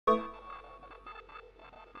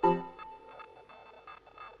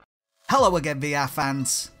Hello again, VR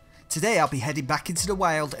fans. Today I'll be heading back into the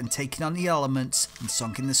wild and taking on the elements in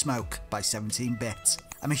Sunk in the Smoke by 17-bit.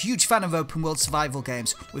 I'm a huge fan of open world survival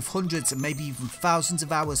games with hundreds and maybe even thousands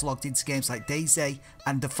of hours logged into games like DayZ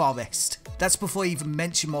and The Forest. That's before I even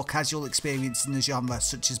mention more casual experience in the genre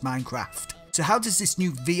such as Minecraft. So how does this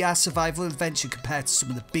new VR survival adventure compare to some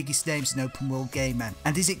of the biggest names in open world gaming?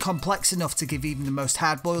 And is it complex enough to give even the most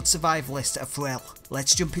hard-boiled survivalist a thrill?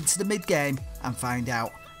 Let's jump into the mid-game and find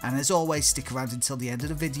out. And as always, stick around until the end of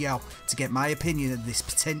the video to get my opinion of this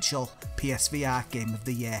potential PSVR Game of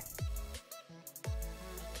the Year.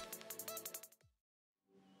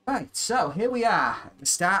 Right, so here we are at the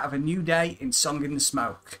start of a new day in Sunk in the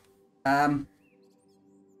Smoke. My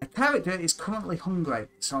character is currently hungry,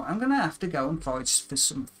 so I'm going to have to go and forage for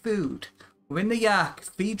some food. We're in the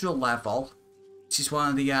Cathedral level, which is one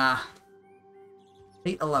of the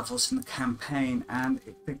beta levels in the campaign, and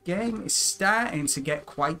the game is starting to get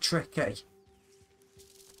quite tricky.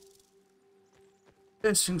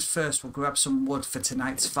 First things first, we'll grab some wood for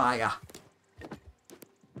tonight's fire.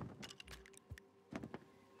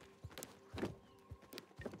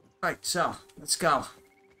 Right, so let's go.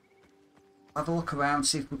 Have a look around,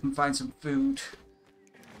 see if we can find some food.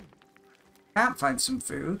 Can't find some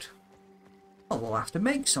food. Well, we'll have to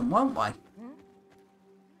make some, won't we?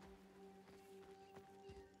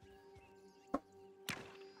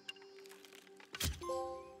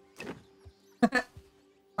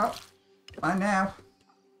 Oh, I now.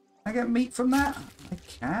 Can I get meat from that? I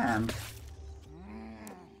can.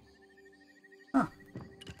 Huh.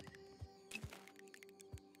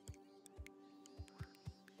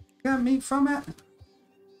 Got meat from it?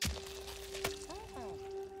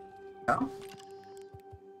 No.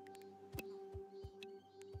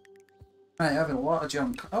 I have a lot of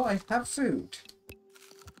junk. Oh, I have food.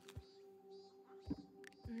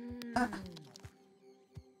 Ah.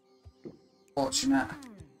 Fortunate.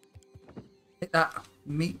 Get that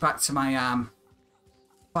meat back to my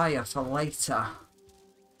fire for later.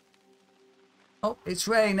 Oh, it's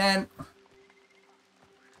raining.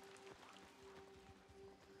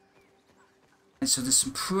 And so there's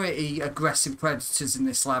some pretty aggressive predators in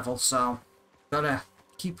this level, so gotta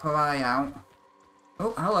keep our eye out.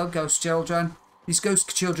 Oh, hello, ghost children. These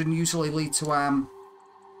ghost children usually lead to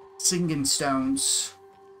singing stones.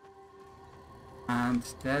 And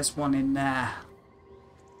there's one in there.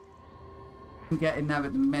 I can get in there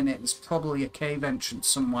at the minute. There's probably a cave entrance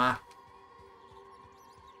somewhere.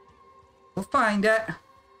 We'll find it.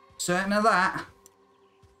 Certain of that.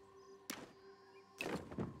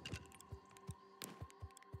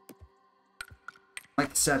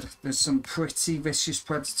 Like I said, there's some pretty vicious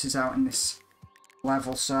predators out in this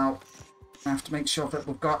level, so I have to make sure that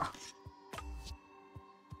we've got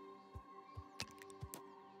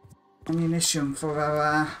ammunition for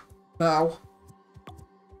our bow.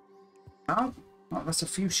 Oh, well, that's a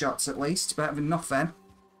few shots at least. Better than nothing.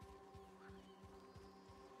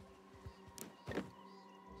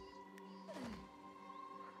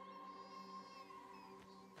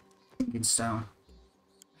 Thinking stone.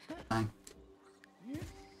 Fine.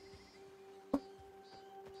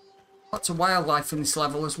 Lots of wildlife in this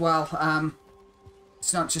level as well.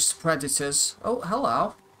 It's not just predators. Oh,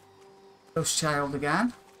 hello. Ghost child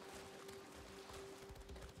again.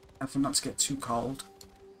 Careful not to get too cold.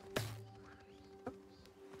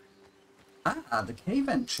 Ah, the cave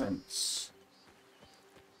entrance.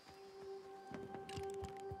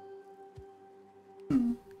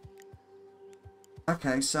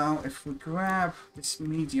 Okay, so if we grab this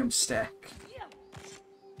medium stick.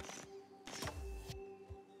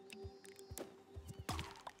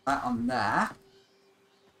 That on there.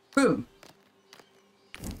 Boom.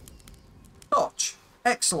 Torch.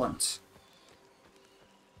 Excellent.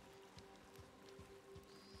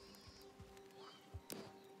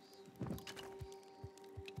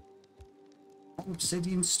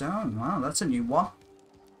 Obsidian stone. Wow, that's a new one.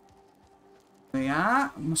 There we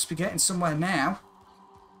are. Must be getting somewhere now.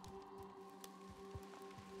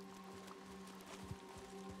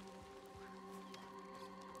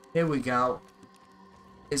 Here we go.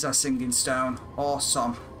 Is our singing stone.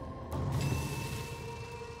 Awesome.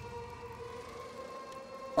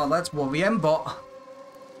 Well, that's worrying, but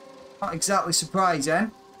not exactly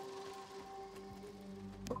surprising.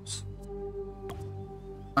 Oops.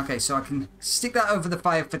 Okay, so I can stick that over the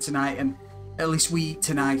fire for tonight, and at least we eat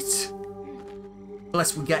tonight.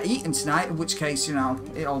 Unless we get eaten tonight, in which case, you know,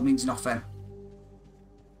 it all means nothing.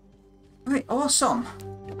 Right, awesome.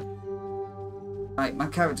 Right, my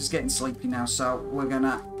character's getting sleepy now, so we're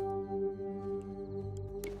gonna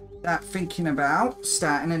start thinking about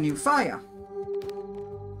starting a new fire.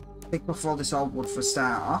 Pick up all this old wood for a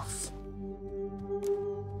start off.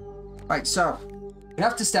 Right, so we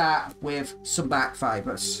have to start with some bark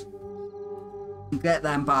fibres. And get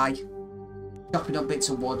them by chopping up bits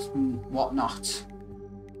of wood and whatnot.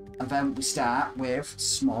 And then we start with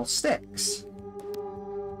small sticks.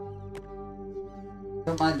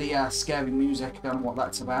 Don't mind the scary music, I don't know what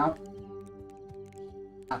that's about.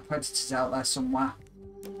 Predators out there somewhere.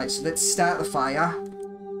 Right, so let's start the fire.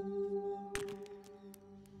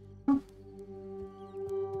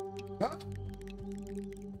 Good.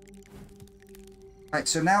 Right,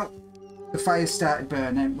 so now the fire started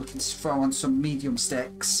burning, we can throw on some medium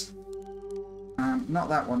sticks. Not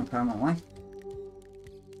that one apparently.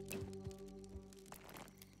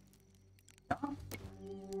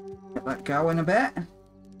 Get that going a bit.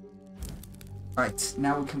 Right,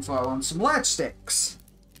 now we can throw on some large sticks.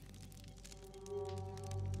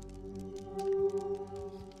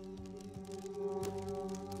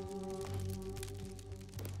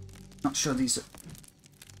 Not sure these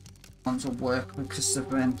ones will work because they've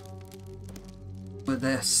been with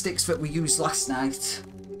the sticks that we used last night.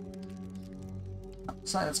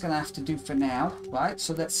 So that's going to have to do for now. Right,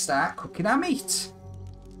 so let's start cooking our meat.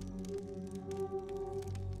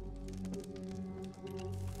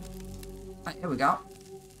 Right, here we go.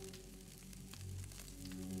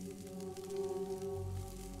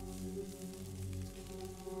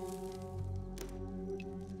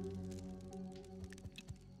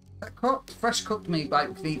 That cooked, fresh cooked meat, right,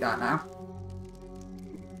 we can eat that now.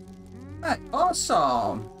 Right,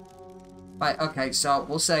 awesome. Right, okay, so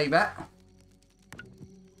we'll save it.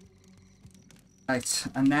 Right,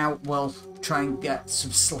 and now we'll try and get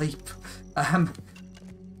some sleep.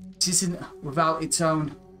 This isn't without its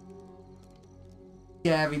own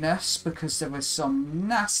scariness, because there are some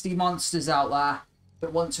nasty monsters out there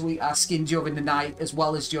that want to eat our skin during the night as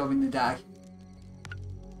well as during the day.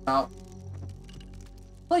 So,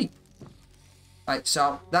 sleep. Right,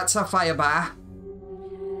 so that's our fire bar.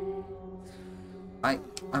 Right,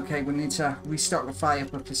 okay, we need to restock the fire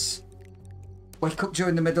because wake up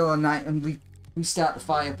during the middle of the night and restart the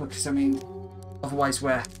fire because, I mean, otherwise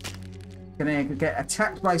we're gonna get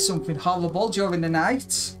attacked by something horrible during the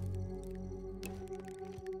night.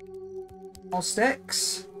 More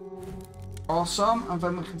sticks. Awesome. And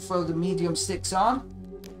then we can throw the medium sticks on.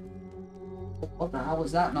 What the hell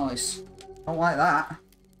was that noise? Don't like that.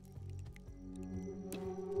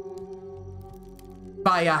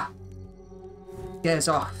 Fire. Scares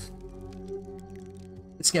off.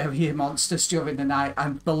 Scarier monsters during the night,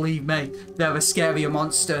 and believe me, there are scarier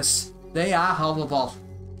monsters. They are horrible.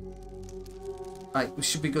 Right, we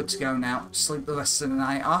should be good to go now. Sleep the rest of the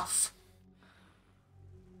night off.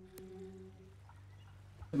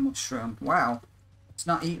 The mushroom. Wow. Let's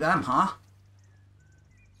not eat them, huh?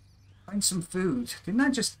 Find some food. Didn't I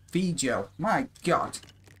just feed you? My God.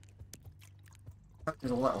 That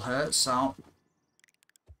did a little hurt, so.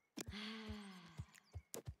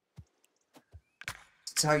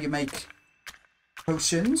 That's how you make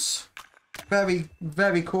potions. Very,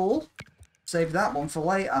 very cool. Save that one for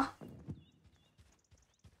later.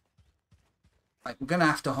 Right, we're gonna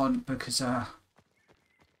have to hunt because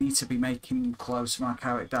we need to be making clothes for my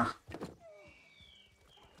character.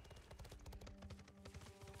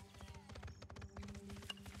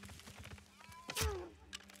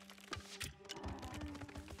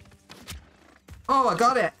 Oh, I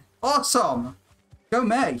got it! Awesome! Go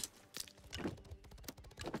me!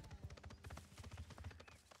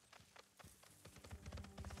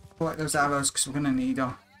 Collect those arrows because we're gonna need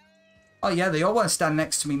them. Oh yeah, they all want to stand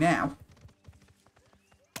next to me now.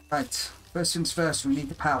 Right, first things first, we need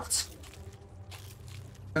the pelt.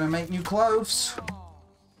 Gonna make new clothes.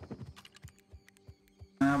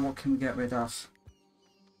 What can we get rid of?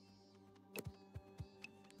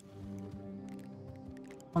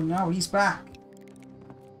 Oh no, he's back.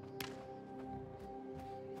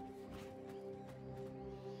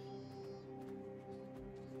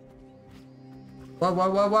 Whoa, whoa,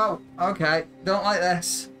 whoa, whoa. Okay, don't like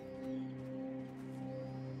this.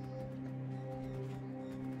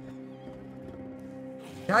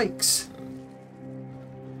 Yikes.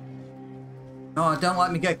 Oh, don't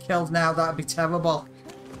let me get killed now. That'd be terrible.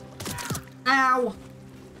 Ow!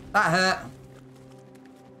 That hurt.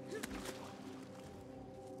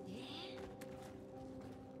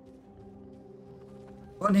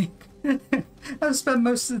 Running. I've spent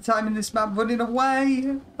most of the time in this map running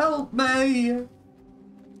away. Help me.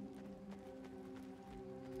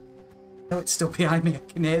 Oh, it's still behind me. I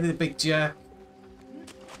can hear the big jerk.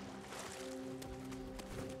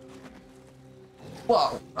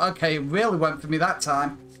 Whoa, okay, it really went for me that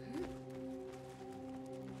time.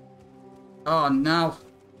 Oh no.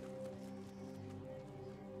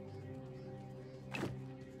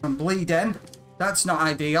 I'm bleeding. That's not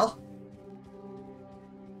ideal.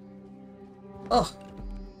 Oh,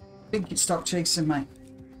 I think it stopped chasing me.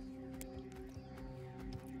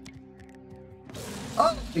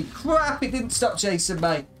 Holy crap, it didn't stop chasing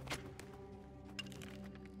me.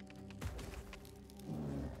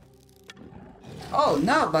 Oh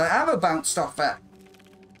no, my ammo bounced off it.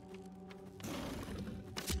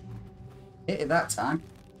 Hit it that time.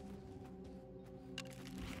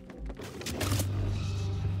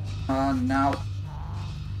 Oh no.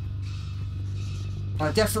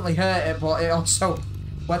 I definitely hurt it, but it also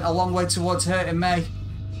went a long way towards hurting me.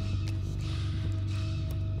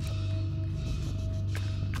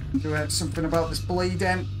 Do something about this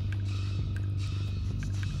bleeding.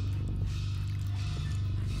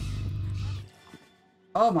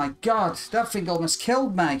 Oh my god, that thing almost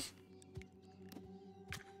killed me.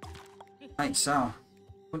 Right, so,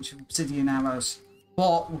 bunch of obsidian arrows.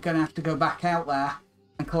 But we're going to have to go back out there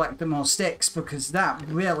and collect the more sticks because that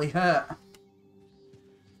really hurt.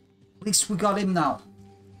 At least we got him though.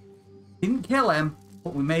 Didn't kill him,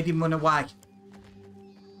 but we made him run away.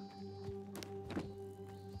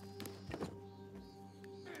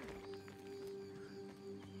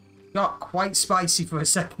 Got quite spicy for a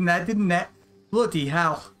second there, didn't it? Bloody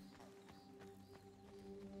hell.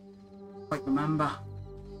 Quite remember.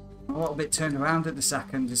 A little bit turned around at the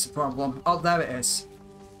second is the problem. Oh, there it is.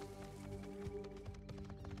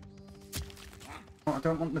 Oh, I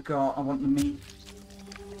don't want the goat, I want the meat.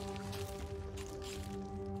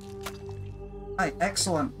 Right,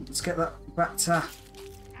 excellent. Let's get that back to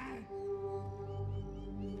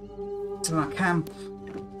my camp.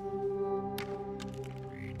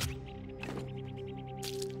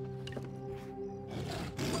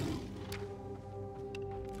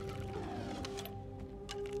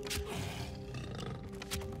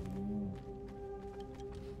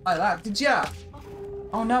 Like that, did ya?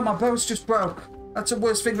 Oh no, my bow's just broke. That's the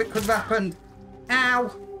worst thing that could have happened.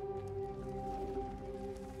 Ow!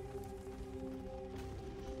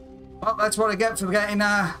 Well, that's what I get for getting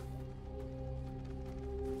a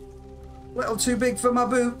little too big for my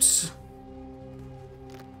boots.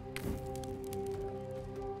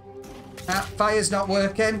 Fire's not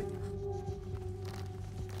working.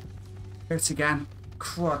 Do it again.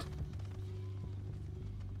 Crud.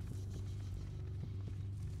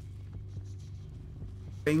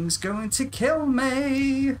 Thing's going to kill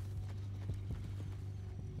me.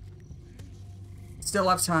 Still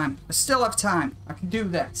have time. I still have time. I can do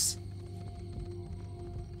this.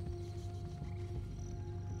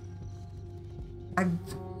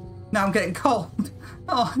 Now I'm getting cold.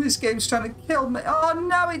 Oh, this game's trying to kill me. Oh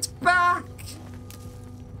no, it's back.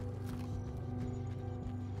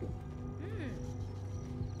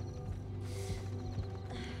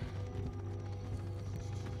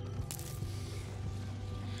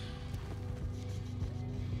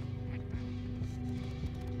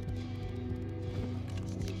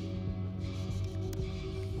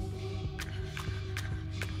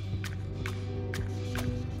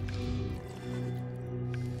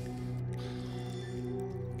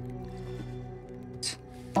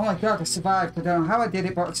 Oh my god, I survived. I don't know how I did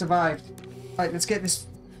it, but I survived. Right, let's get this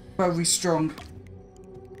bow restrung.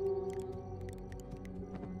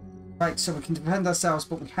 Right, so we can defend ourselves,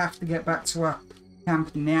 but we have to get back to our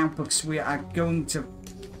camp now because we are going to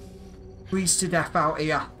freeze to death out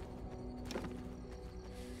here.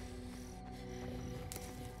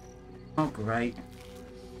 Oh, great.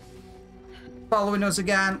 Following us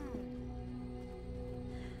again.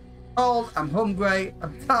 Cold, I'm hungry,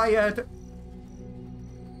 I'm tired.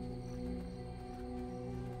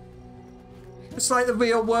 It's like the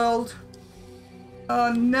real world.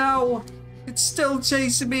 Oh no! It's still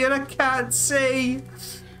chasing me and I can't see!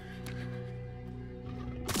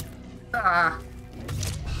 Ah!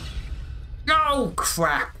 Oh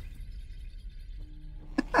crap!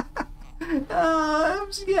 Oh,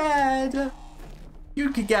 I'm scared! You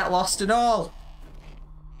could get lost and all!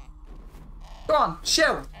 Go on,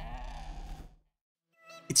 shoot!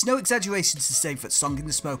 It's no exaggeration to say that Song in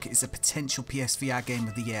the Smoke is a potential PSVR game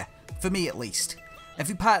of the year. For me at least.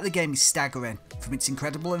 Every part of the game is staggering, from its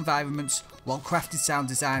incredible environments, well-crafted sound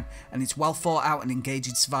design, and its well thought out and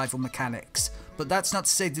engaging survival mechanics. But that's not to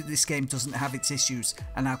say that this game doesn't have its issues,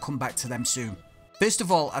 and I'll come back to them soon. First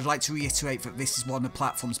of all, I'd like to reiterate that this is one of the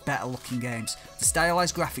platform's better looking games. The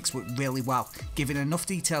stylised graphics work really well, giving enough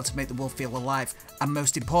detail to make the world feel alive, and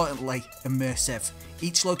most importantly, immersive.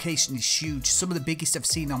 Each location is huge, some of the biggest I've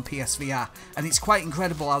seen on PSVR, and it's quite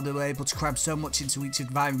incredible how they were able to cram so much into each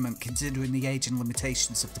environment considering the age and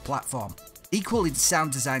limitations of the platform. Equally, the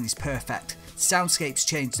sound design is perfect. Soundscapes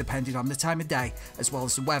change depending on the time of day, as well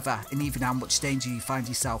as the weather and even how much danger you find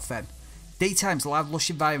yourself in. Daytime's loud, lush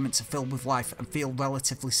environments are filled with life and feel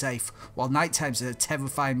relatively safe, while nighttimes are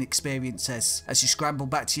terrifying experiences as you scramble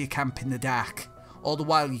back to your camp in the dark. All the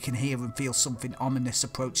while you can hear and feel something ominous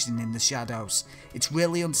approaching in the shadows. It's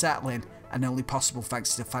really unsettling and only possible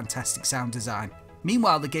thanks to the fantastic sound design.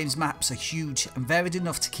 Meanwhile, the game's maps are huge and varied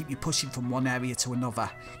enough to keep you pushing from one area to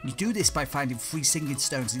another. You do this by finding 3 singing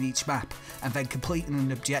stones in each map and then completing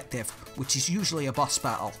an objective, which is usually a boss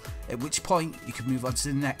battle, at which point you can move on to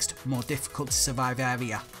the next, more difficult to survive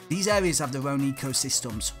area. These areas have their own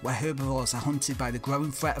ecosystems, where herbivores are hunted by the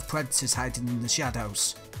growing threat of predators hiding in the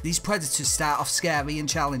shadows. These predators start off scary and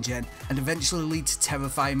challenging, and eventually lead to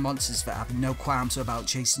terrifying monsters that have no qualms about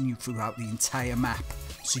chasing you throughout the entire map,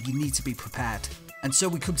 so you need to be prepared. And so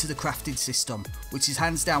we come to the crafting system, which is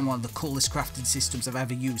hands down one of the coolest crafting systems I've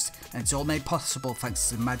ever used, and it's all made possible thanks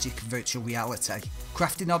to the magic of virtual reality.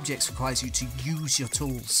 Crafting objects requires you to use your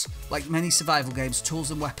tools. Like many survival games,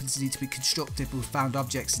 tools and weapons need to be constructed with found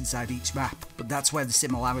objects inside each map, but that's where the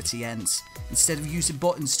similarity ends. Instead of using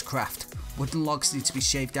buttons to craft, wooden logs need to be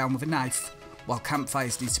shaved down with a knife, while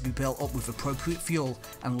campfires need to be built up with appropriate fuel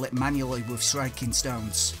and lit manually with striking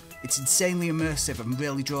stones. It's insanely immersive and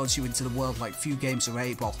really draws you into the world like few games are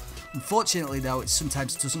able. Unfortunately though, it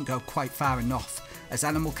sometimes doesn't go quite far enough, as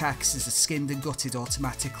animal carcasses are skinned and gutted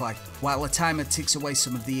automatically, while a timer ticks away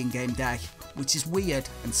some of the in-game day, which is weird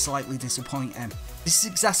and slightly disappointing. This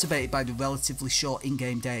is exacerbated by the relatively short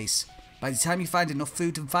in-game days. By the time you find enough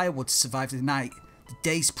food and firewood to survive the night, the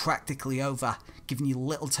day's practically over, giving you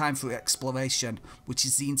little time for exploration, which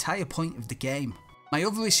is the entire point of the game. My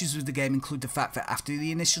other issues with the game include the fact that after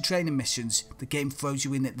the initial training missions, the game throws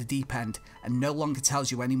you in at the deep end and no longer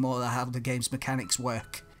tells you any more how the game's mechanics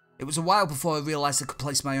work. It was a while before I realised I could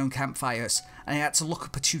place my own campfires, and I had to look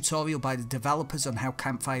up a tutorial by the developers on how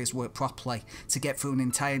campfires work properly to get through an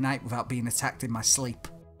entire night without being attacked in my sleep.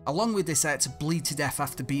 Along with this, I had to bleed to death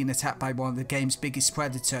after being attacked by one of the game's biggest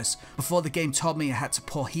predators, before the game told me I had to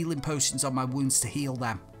pour healing potions on my wounds to heal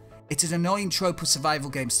them. It's an annoying trope of survival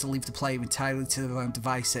games to leave the player entirely to their own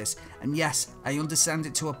devices, and yes, I understand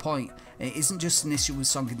it to a point, and it isn't just an issue with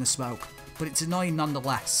Song in the Smoke, but it's annoying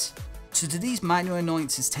nonetheless. So do these minor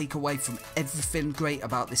annoyances take away from everything great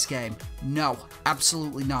about this game? No,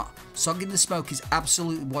 absolutely not. Song in the Smoke is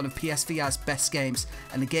absolutely one of PSVR's best games,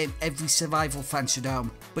 and a game every survival fan should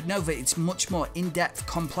own. But know that it's much more in-depth,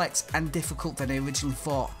 complex and difficult than I originally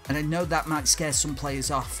thought, and I know that might scare some players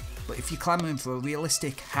off. But if you're clamouring for a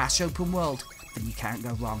realistic, harsh open world, then you can't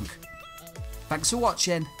go wrong. Thanks for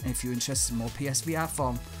watching, and if you're interested in more PSVR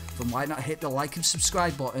fun, then why not hit the like and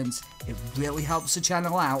subscribe buttons? It really helps the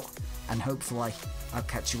channel out, and hopefully I'll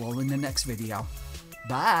catch you all in the next video.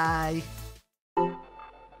 Bye!